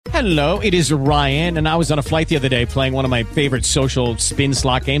Hello, it is Ryan, and I was on a flight the other day playing one of my favorite social spin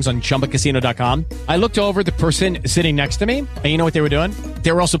slot games on ChumbaCasino.com. I looked over at the person sitting next to me, and you know what they were doing?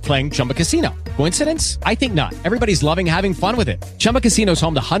 They were also playing Chumba Casino. Coincidence? I think not. Everybody's loving having fun with it. Chumba Casino is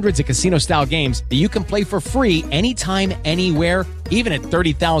home to hundreds of casino-style games that you can play for free anytime, anywhere, even at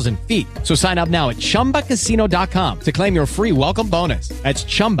 30,000 feet. So sign up now at ChumbaCasino.com to claim your free welcome bonus. That's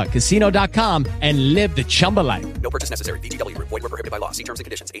ChumbaCasino.com and live the Chumba life. No purchase necessary. VGW. Void where prohibited by law. See terms and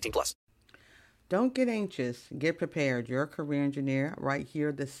conditions. 18+. Don't get anxious. Get prepared. You're a career engineer right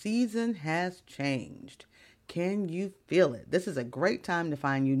here. The season has changed. Can you feel it? This is a great time to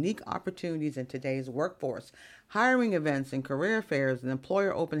find unique opportunities in today's workforce. Hiring events and career fairs and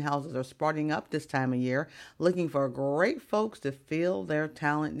employer open houses are sprouting up this time of year, looking for great folks to fill their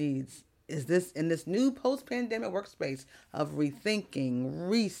talent needs. Is this in this new post-pandemic workspace of rethinking,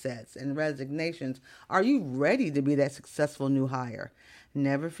 resets, and resignations? Are you ready to be that successful new hire?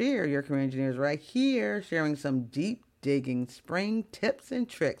 Never fear, your career engineers right here sharing some deep digging spring tips and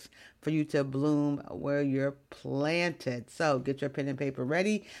tricks for you to bloom where you're planted. So get your pen and paper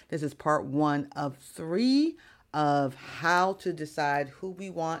ready. This is part 1 of 3 of how to decide who we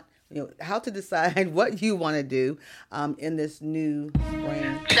want, how to decide what you want to do in this new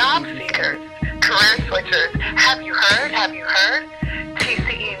spring. Job seekers, career switchers, have you heard?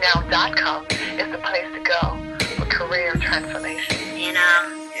 TCEnow.com is the place to go for career transformation. And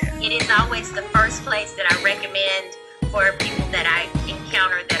it is always the first place that I recommend for people that I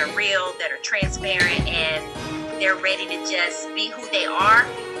encounter that are real, that are transparent, and they're ready to just be who they are.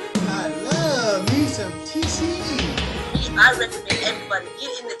 I love me some TCE. I recommend everybody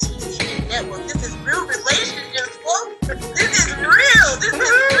get in the TCE network. This is real relationships, folks. This is real. This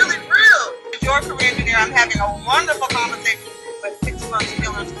is really real. As your career engineer, I'm having a wonderful conversation with 6 months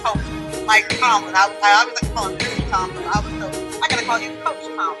Miller's coach, Mike Tomlin. I always like to call him Mr. Tomlin. I gotta call you Coach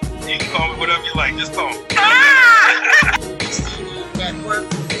Tomlin. You can call me whatever you like. Just call me. TCE network.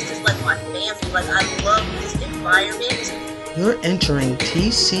 This is like my family. Like, I love this environment. You're entering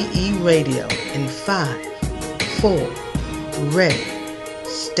TCE Radio in 5, 4, ready,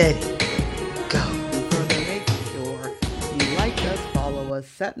 steady, go. Make sure you like us, follow us,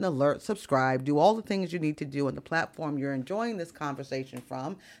 set an alert, subscribe, do all the things you need to do on the platform you're enjoying this conversation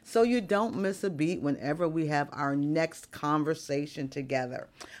from so you don't miss a beat whenever we have our next conversation together.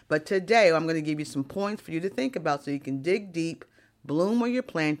 But today I'm going to give you some points for you to think about so you can dig deep, bloom where you're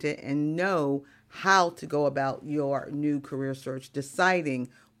planted, and know how to go about your new career search, deciding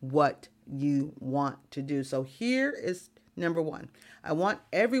what you want to do. So here is number 1. I want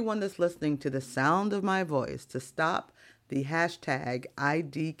everyone that's listening to the sound of my voice to stop the hashtag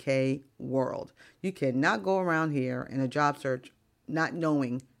IDK world. You cannot go around here in a job search not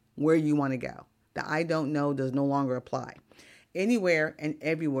knowing where you want to go. The I don't know does no longer apply. Anywhere and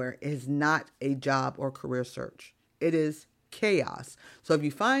everywhere is not a job or career search. It is chaos. So if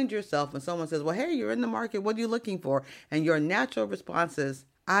you find yourself when someone says, well, hey, you're in the market, what are you looking for? And your natural response is,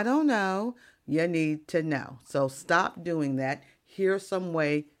 I don't know. You need to know. So stop doing that. Here's some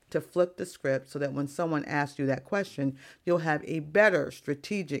way to flip the script so that when someone asks you that question, you'll have a better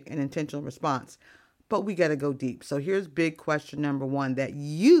strategic and intentional response. But we got to go deep. So here's big question number 1 that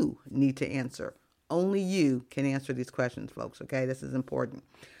you need to answer. Only you can answer these questions, folks. Okay, this is important.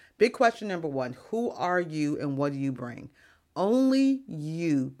 Big question number 1, who are you and what do you bring? Only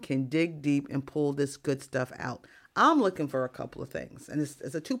you can dig deep and pull this good stuff out. I'm looking for a couple of things, and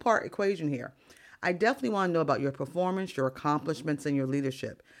it's a 2-part equation here. I definitely want to know about your performance, your accomplishments, and your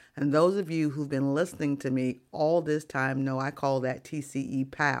leadership. And those of you who've been listening to me all this time know I call that TCE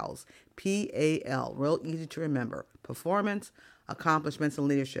PALS, P-A-L, real easy to remember. Performance, accomplishments, and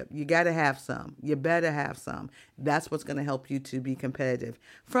leadership. You got to have some. You better have some. That's what's going to help you to be competitive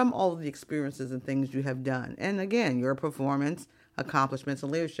from all of the experiences and things you have done. And again, your performance, accomplishments,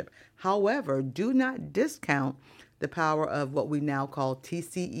 and leadership. However, do not discount the power of what we now call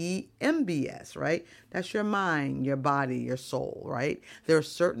TCE MBS, right? That's your mind, your body, your soul, right? There are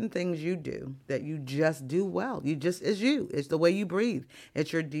certain things you do that you just do well. You just, it's you. It's the way you breathe.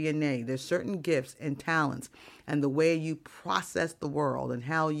 It's your DNA. There's certain gifts and talents and the way you process the world and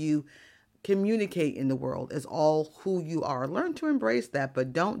how you communicate in the world is all who you are. Learn to embrace that,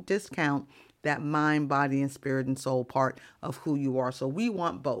 but don't discount that mind, body, and spirit and soul part of who you are. So we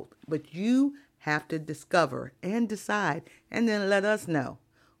want both, but you have to discover and decide and then let us know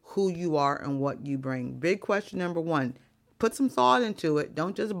who you are and what you bring. Big question number 1, put some thought into it.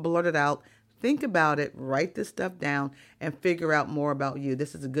 Don't just blurt it out. Think about it, write this stuff down, and figure out more about you.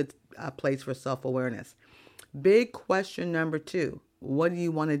 This is a good place for self-awareness. Big question number 2, what do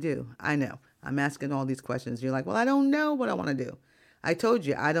you want to do? I know I'm asking all these questions. You're like, well, I don't know what I want to do. I told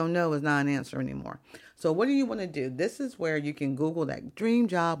you, I don't know is not an answer anymore. So what do you want to do? This is where you can Google that dream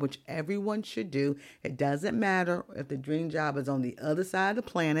job, which everyone should do. It doesn't matter if the dream job is on the other side of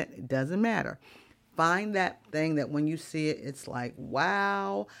the planet. It doesn't matter. Find that thing that when you see it, it's like,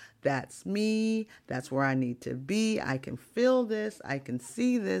 wow, that's me. That's where I need to be. I can feel this. I can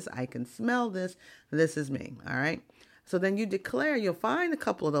see this. I can smell this. This is me. All right. So then you declare, you'll find a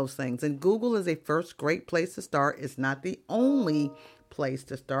couple of those things. And Google is a first great place to start. It's not the only place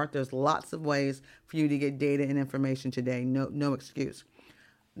to start. There's lots of ways for you to get data and information today. No excuse.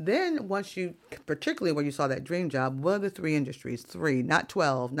 Then once you, particularly where you saw that dream job, what are the 3 industries? 3, not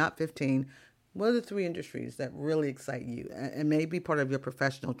 12, not 15. What are the 3 industries that really excite you? It may be part of your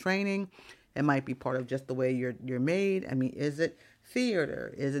professional training. It might be part of just the way you're made. I mean, is it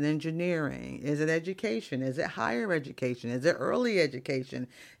theater? Is it engineering? Is it education? Is it higher education? Is it early education?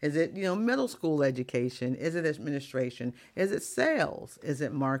 Is it, middle school education? Is it administration? Is it sales? Is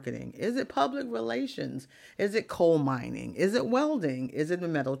it marketing? Is it public relations? Is it coal mining? Is it welding? Is it the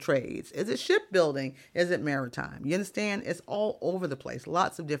metal trades? Is it shipbuilding? Is it maritime? You understand? It's all over the place.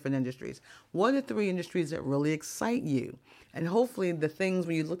 Lots of different industries. What are 3 industries that really excite you? And hopefully the things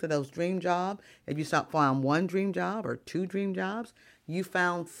when you looked at those dream job, if you found 1 dream job or 2 dream jobs, you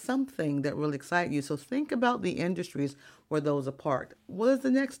found something that really excited you. So think about the industries where those are part. What is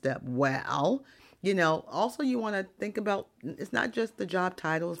the next step? Well, also you want to think about, it's not just the job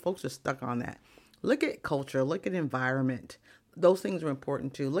titles. Folks are stuck on that. Look at culture, look at environment. Those things are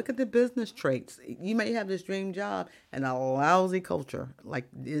important too. Look at the business traits. You may have this dream job and a lousy culture. Like,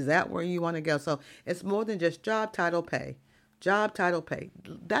 is that where you want to go? So it's more than just job title pay. Job title pay.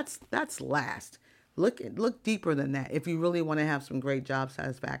 That's last. Look deeper than that if you really want to have some great job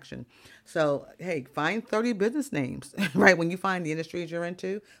satisfaction. So, hey, find 30 business names, right? When you find the industries you're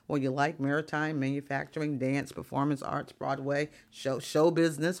into, or you like maritime, manufacturing, dance, performance arts, Broadway, show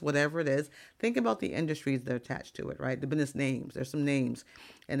business, whatever it is, think about the industries that are attached to it, right? The business names. There's some names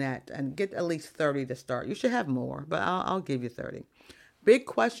in that, and get at least 30 to start. You should have more, but I'll give you 30. Big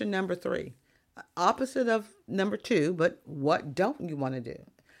question number 3. Opposite of number 2, but what don't you want to do?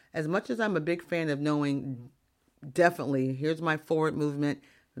 As much as I'm a big fan of knowing, definitely, here's my forward movement.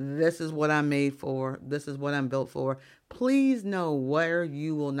 This is what I'm made for. This is what I'm built for. Please know where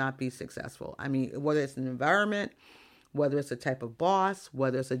you will not be successful. I mean, whether it's an environment, whether it's a type of boss,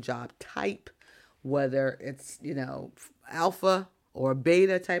 whether it's a job type, whether it's, alpha or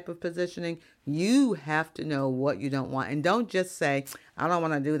beta type of positioning, you have to know what you don't want. And don't just say, I don't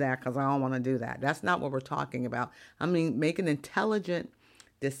want to do that because I don't want to do that. That's not what we're talking about. I mean, make an intelligent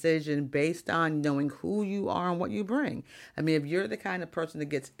decision based on knowing who you are and what you bring. I mean, if you're the kind of person that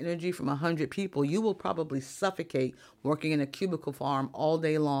gets energy from 100 people, you will probably suffocate working in a cubicle farm all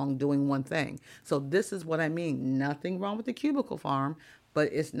day long doing one thing. So this is what I mean. Nothing wrong with the cubicle farm,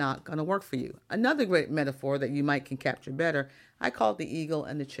 but it's not going to work for you. Another great metaphor that you can capture better, I call it the eagle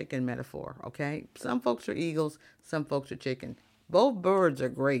and the chicken metaphor, okay? Some folks are eagles, some folks are chicken. Both birds are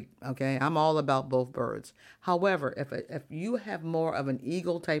great, okay? I'm all about both birds. However, if you have more of an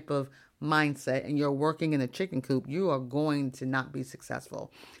eagle type of mindset and you're working in a chicken coop, you are going to not be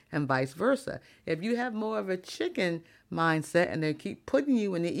successful, and vice versa. If you have more of a chicken mindset and they keep putting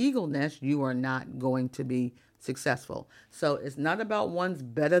you in the eagle nest, you are not going to be successful. So it's not about one's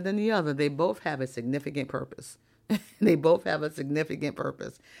better than the other. They both have a significant purpose. They both have a significant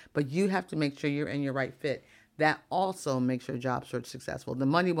purpose, but you have to make sure you're in your right fit. That also makes your job search successful. The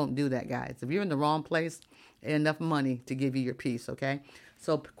money won't do that, guys. If you're in the wrong place, enough money to give you your peace, okay?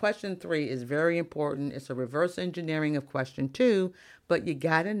 So question 3 is very important. It's a reverse engineering of question 2, but you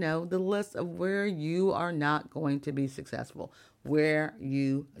got to know the list of where you are not going to be successful, where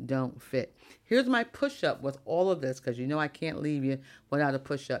you don't fit. Here's my push-up with all of this, because I can't leave you without a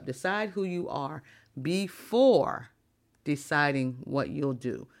push-up. Decide who you are before deciding what you'll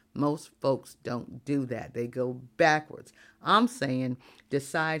do. Most folks don't do that. They go backwards. I'm saying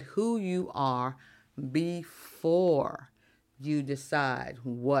decide who you are before you decide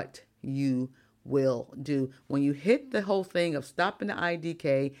what you will do. When you hit the whole thing of stopping the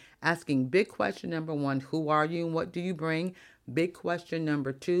IDK, asking big question number 1, who are you and what do you bring? Big question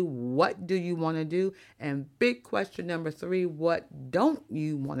number 2, what do you want to do? And big question number 3, what don't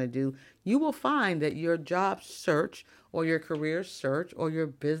you want to do? You will find that your job search or your career search or your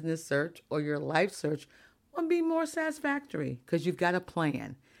business search or your life search will be more satisfactory because you've got a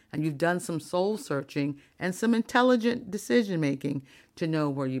plan and you've done some soul searching and some intelligent decision making to know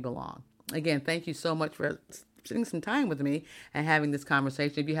where you belong. Again, thank you so much for spending some time with me and having this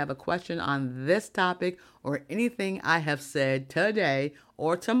conversation. If you have a question on this topic or anything I have said today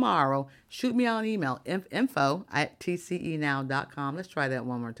or tomorrow, shoot me out an email, info@tcenow.com. Let's try that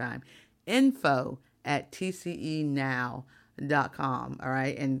one more time. info@tcenow.com. All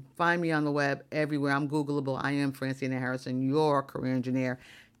right. And find me on the web everywhere. I'm Googleable. I am Francina Harrison, your career engineer.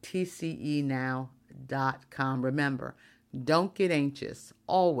 tcenow.com. Remember, don't get anxious.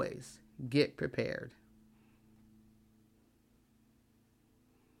 Always get prepared.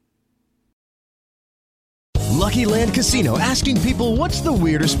 Lucky Land Casino, asking people, what's the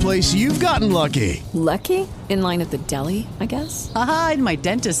weirdest place you've gotten lucky? Lucky? In line at the deli, I guess? Aha, in my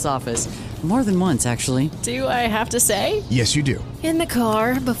dentist's office. More than once, actually. Do I have to say? Yes, you do. In the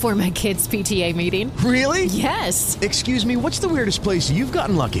car before my kids' PTA meeting. Really? Yes. Excuse me, what's the weirdest place you've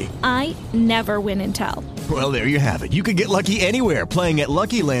gotten lucky? I never win and tell. Well, there you have it. You can get lucky anywhere, playing at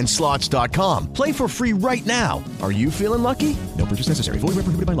LuckyLandSlots.com. Play for free right now. Are you feeling lucky? No purchase necessary. Void where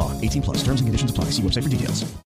prohibited by law. 18+. Terms and conditions apply. See website for details.